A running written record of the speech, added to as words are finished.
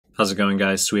How's it going,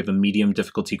 guys? So we have a medium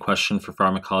difficulty question for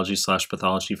pharmacology /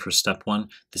 pathology for step 1.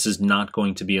 This is not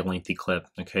going to be a lengthy clip,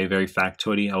 okay? Very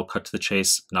factoidy. I'll cut to the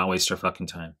chase, not waste our fucking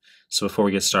time. So before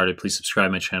we get started, please subscribe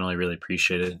to my channel. I really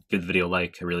appreciate it. Give the video a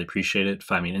like. I really appreciate it.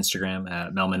 Find me on Instagram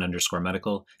at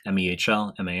Mehlman_medical,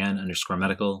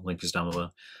 MEHL_medical. Link is down below.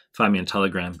 Find me on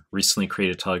Telegram. Recently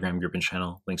created a Telegram group and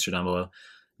channel. Links are down below.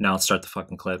 Now let's start the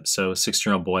fucking clip. So a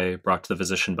 16-year-old boy brought to the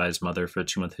physician by his mother for a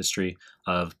 2-month history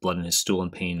of blood in his stool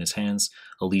and pain in his hands.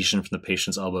 A lesion from the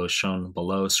patient's elbow is shown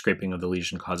below. Scraping of the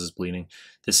lesion causes bleeding.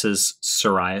 This is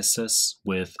psoriasis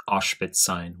with Auschwitz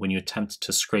sign. When you attempt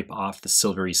to scrape off the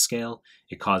silvery scale,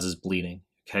 it causes bleeding.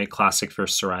 Okay, classic for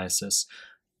psoriasis.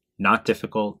 Not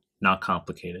difficult, not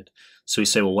complicated. So you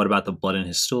say, well, what about the blood in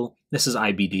his stool? This is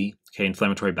IBD, okay,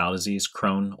 inflammatory bowel disease,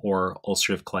 Crohn, or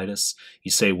ulcerative colitis.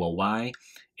 You say, well, why?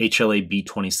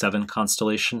 HLA-B27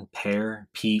 constellation, PAIR,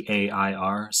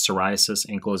 PAIR, psoriasis,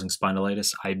 ankylosing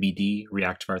spondylitis, IBD,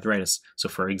 reactive arthritis. So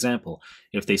for example,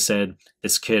 if they said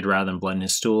this kid, rather than blood in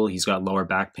his stool, he's got lower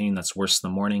back pain that's worse in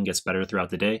the morning, gets better throughout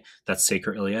the day, that's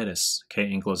sacroiliitis,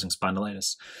 okay, ankylosing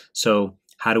spondylitis. So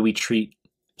how do we treat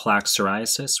plaque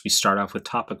psoriasis? We start off with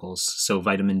topicals, so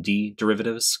vitamin D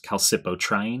derivatives,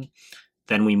 calcipotriene.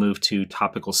 Then we move to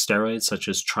topical steroids such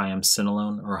as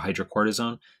triamcinolone or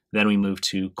hydrocortisone. Then we move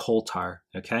to coal tar,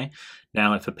 okay?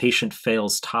 Now, if a patient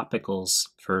fails topicals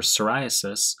for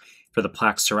psoriasis, for the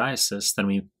plaque psoriasis,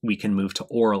 then we can move to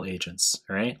oral agents,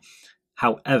 all right?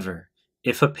 However,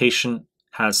 if a patient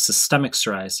has systemic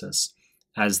psoriasis,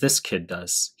 as this kid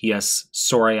does, he has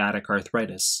psoriatic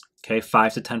arthritis, okay?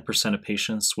 5 to 10% of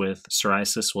patients with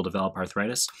psoriasis will develop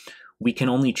arthritis. We can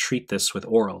only treat this with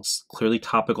orals. Clearly,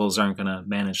 topicals aren't going to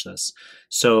manage this.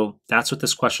 So that's what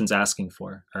this question's asking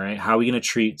for, all right? How are we going to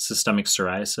treat systemic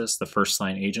psoriasis, the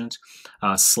first-line agent,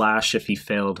 slash if he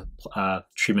failed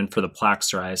treatment for the plaque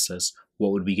psoriasis,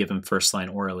 what would we give him first-line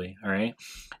orally, all right?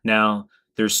 Now,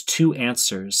 there's two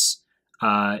answers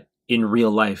in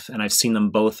real life, and I've seen them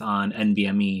both on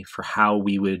NBME for how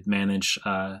we would manage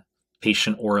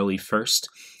patient orally first.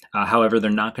 However, they're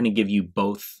not going to give you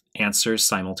both answers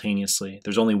simultaneously.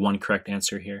 There's only one correct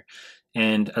answer here.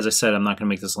 And as I said, I'm not going to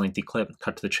make this a lengthy clip,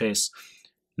 cut to the chase.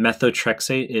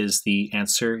 Methotrexate is the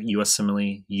answer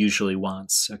USMLE usually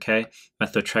wants, okay?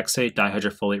 Methotrexate,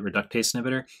 dihydrofolate reductase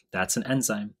inhibitor, that's an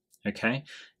enzyme, okay?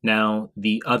 Now,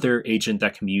 the other agent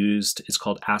that can be used is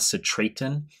called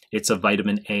acitretin. It's a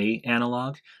vitamin A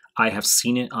analog. I have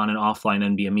seen it on an offline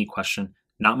NBME question.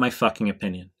 Not my fucking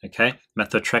opinion, okay?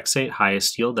 Methotrexate,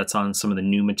 highest yield, that's on some of the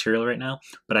new material right now,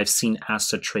 but I've seen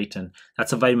acitretin.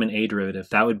 That's a vitamin A derivative.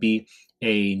 That would be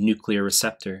a nuclear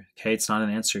receptor, okay? It's not an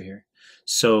answer here.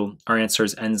 So our answer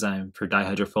is enzyme for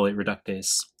dihydrofolate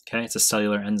reductase, okay? It's a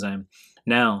cellular enzyme.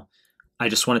 Now, I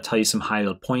just want to tell you some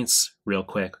high-yield points real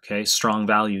quick, okay? Strong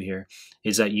value here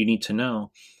is that you need to know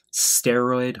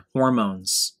steroid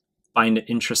hormones bind to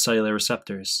intracellular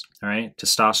receptors, all right?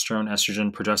 Testosterone,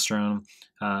 estrogen, progesterone,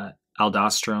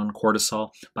 aldosterone,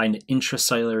 cortisol bind to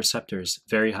intracellular receptors,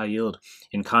 very high yield.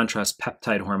 In contrast,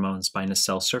 peptide hormones bind to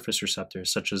cell surface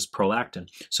receptors, such as prolactin.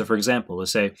 So for example,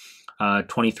 let's say a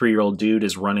 23-year-old dude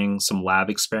is running some lab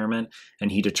experiment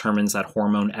and he determines that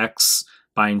hormone X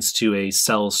binds to a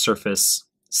cell surface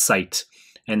site.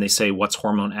 And they say, what's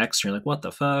hormone X? And you're like, what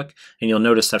the fuck? And you'll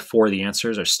notice that 4 of the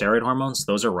answers are steroid hormones.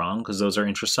 Those are wrong because those are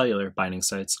intracellular binding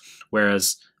sites.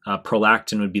 Whereas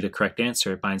prolactin would be the correct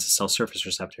answer. It binds the cell surface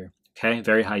receptor. Okay,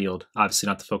 very high yield. Obviously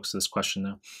not the focus of this question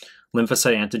though.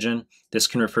 Lymphocyte antigen, this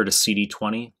can refer to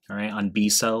CD20, all right, on B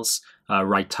cells.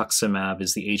 Rituximab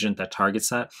is the agent that targets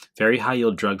that. Very high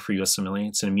yield drug for USMLE.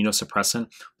 It's an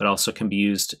immunosuppressant, but also can be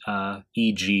used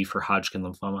EG for Hodgkin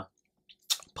lymphoma.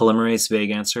 Polymerase,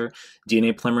 vague answer.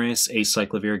 DNA polymerase,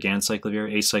 acyclovir, ganciclovir,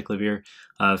 acyclovir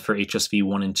for HSV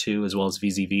 1 and 2, as well as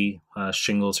VZV,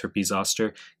 shingles, herpes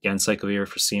zoster, ganciclovir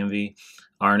for CMV.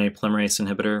 RNA polymerase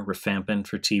inhibitor, rifampin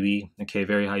for TB. Okay,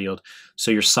 very high yield.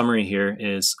 So your summary here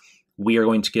is we are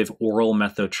going to give oral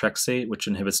methotrexate, which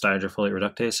inhibits dihydrofolate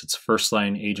reductase. It's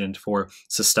first-line agent for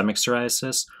systemic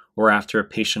psoriasis, or after a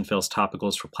patient fails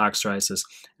topicals for plaque psoriasis.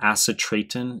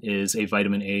 Acitretin is a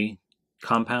vitamin A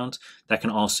compound that can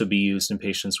also be used in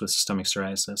patients with systemic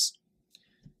psoriasis.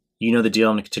 You know the deal.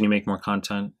 I'm going to continue to make more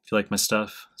content. If you like my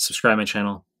stuff, subscribe to my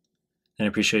channel, and I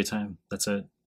appreciate your time. That's it.